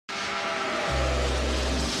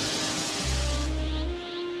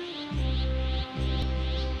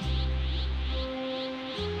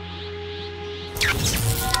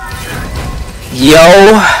Yo,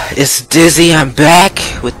 it's Dizzy. I'm back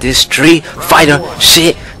with this Street Fighter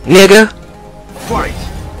shit, nigga. Fight.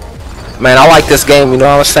 Man, I like this game. You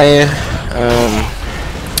know what I'm saying?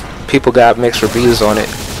 People got mixed reviews on it,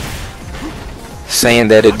 saying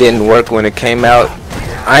that it didn't work when it came out.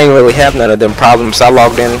 I ain't really have none of them problems. I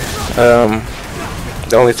logged in.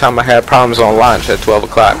 The only time I had problems on launch at 12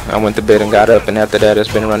 o'clock. I went to bed and got up, and after that,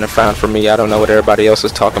 it's been running fine for me. I don't know what everybody else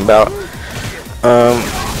is talking about.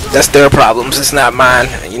 That's their problems, it's not mine.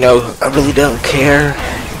 You know, I really don't care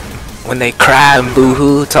when they cry and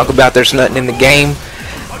boo-hoo, talk about there's nothing in the game.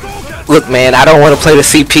 Look, man, I don't want to play the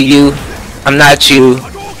CPU. I'm not you.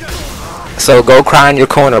 So go cry in your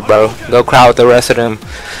corner, bro. Go cry with the rest of them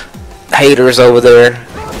haters over there.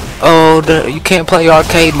 Oh, you can't play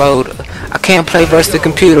arcade mode. I can't play versus the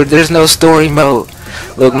computer. There's no story mode.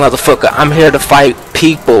 Look, motherfucker, I'm here to fight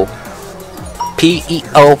people.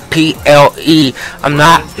 P-E-O-P-L-E. I'm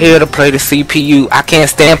not here to play the CPU. I can't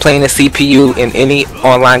stand playing the CPU in any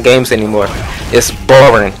online games anymore. It's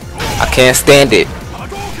boring. I can't stand it.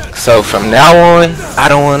 So from now on, I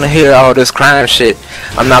don't want to hear all this crime shit.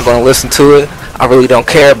 I'm not going to listen to it. I really don't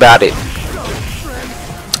care about it.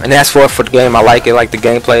 And that's for the game. I like it, like the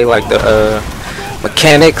gameplay, like the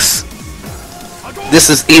mechanics. This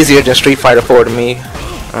is easier than Street Fighter 4 to me.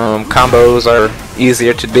 Combos are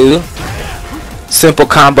easier to do. Simple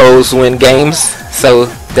combos win games, so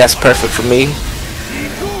that's perfect for me.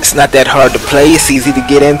 It's not that hard to play. It's easy to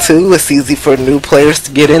get into. It's easy for new players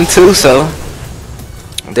to get into, so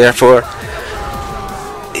therefore,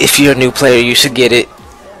 if you're a new player, you should get it.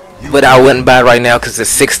 But I wouldn't buy it right now because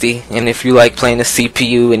it's $60, and if you like playing the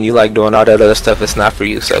CPU and you like doing all that other stuff, it's not for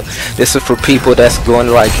you. So this is for people that's going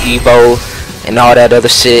to like Evo and all that other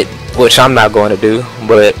shit, which I'm not going to do,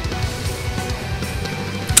 but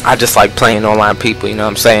I just like playing online people, you know what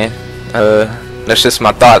I'm saying? That's just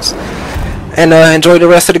my thoughts. And enjoy the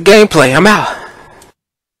rest of the gameplay. I'm out.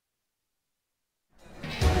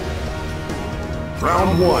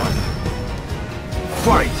 Round one.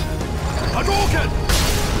 Fight. Hadouken.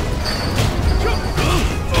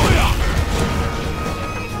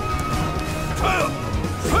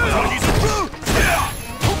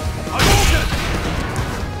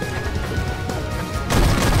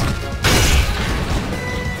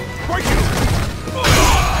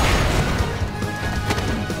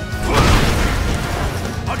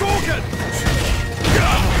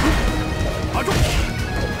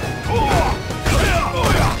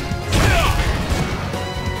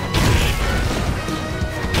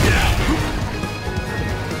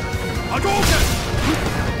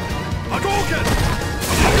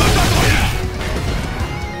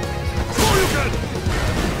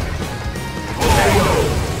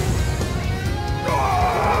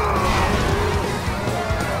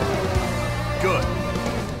 Good.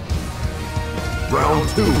 Round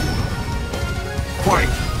two.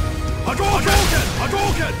 Fight. Hadouken!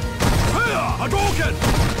 Hadouken! Hadouken!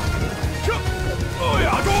 Hadouken!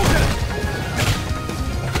 Hadouken!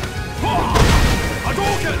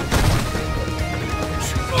 Hadouken!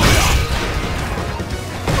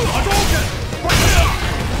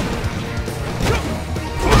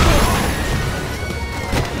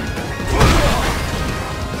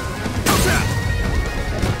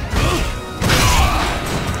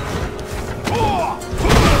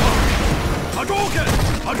 Hadouken!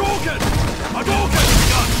 Hadouken! Hadouken!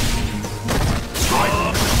 Strike!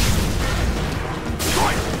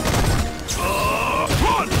 Strike!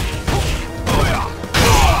 Run! Oh yeah!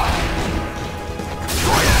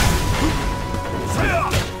 Strike!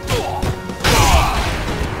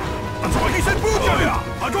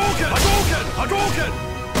 Hadouken! Hadouken! Hadouken!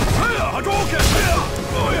 Hadouken!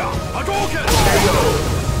 Oh yeah! Hadouken!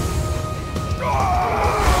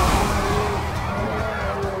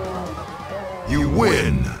 You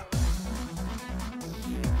win!